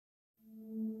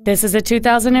This is a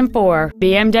 2004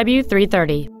 BMW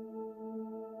 330.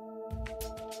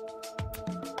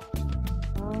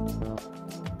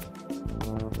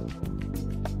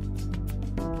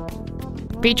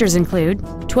 Features include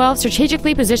 12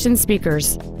 strategically positioned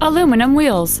speakers, aluminum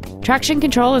wheels, traction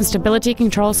control and stability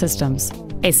control systems,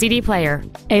 a CD player,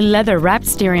 a leather-wrapped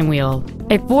steering wheel,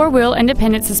 a four-wheel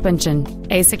independent suspension,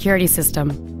 a security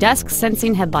system, dusk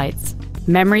sensing headlights,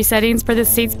 memory settings for the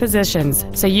seat's positions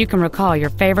so you can recall your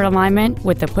favorite alignment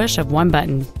with the push of one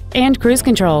button, and cruise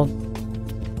control.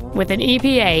 With an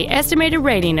EPA estimated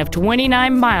rating of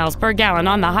 29 miles per gallon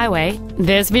on the highway,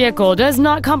 this vehicle does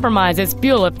not compromise its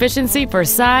fuel efficiency for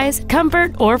size,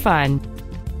 comfort, or fun.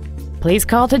 Please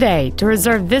call today to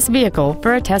reserve this vehicle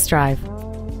for a test drive.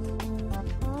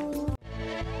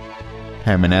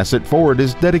 Hammonasset Ford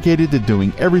is dedicated to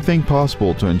doing everything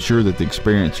possible to ensure that the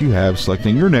experience you have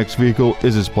selecting your next vehicle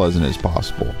is as pleasant as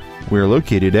possible. We are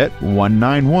located at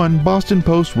 191 Boston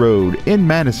Post Road in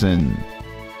Madison.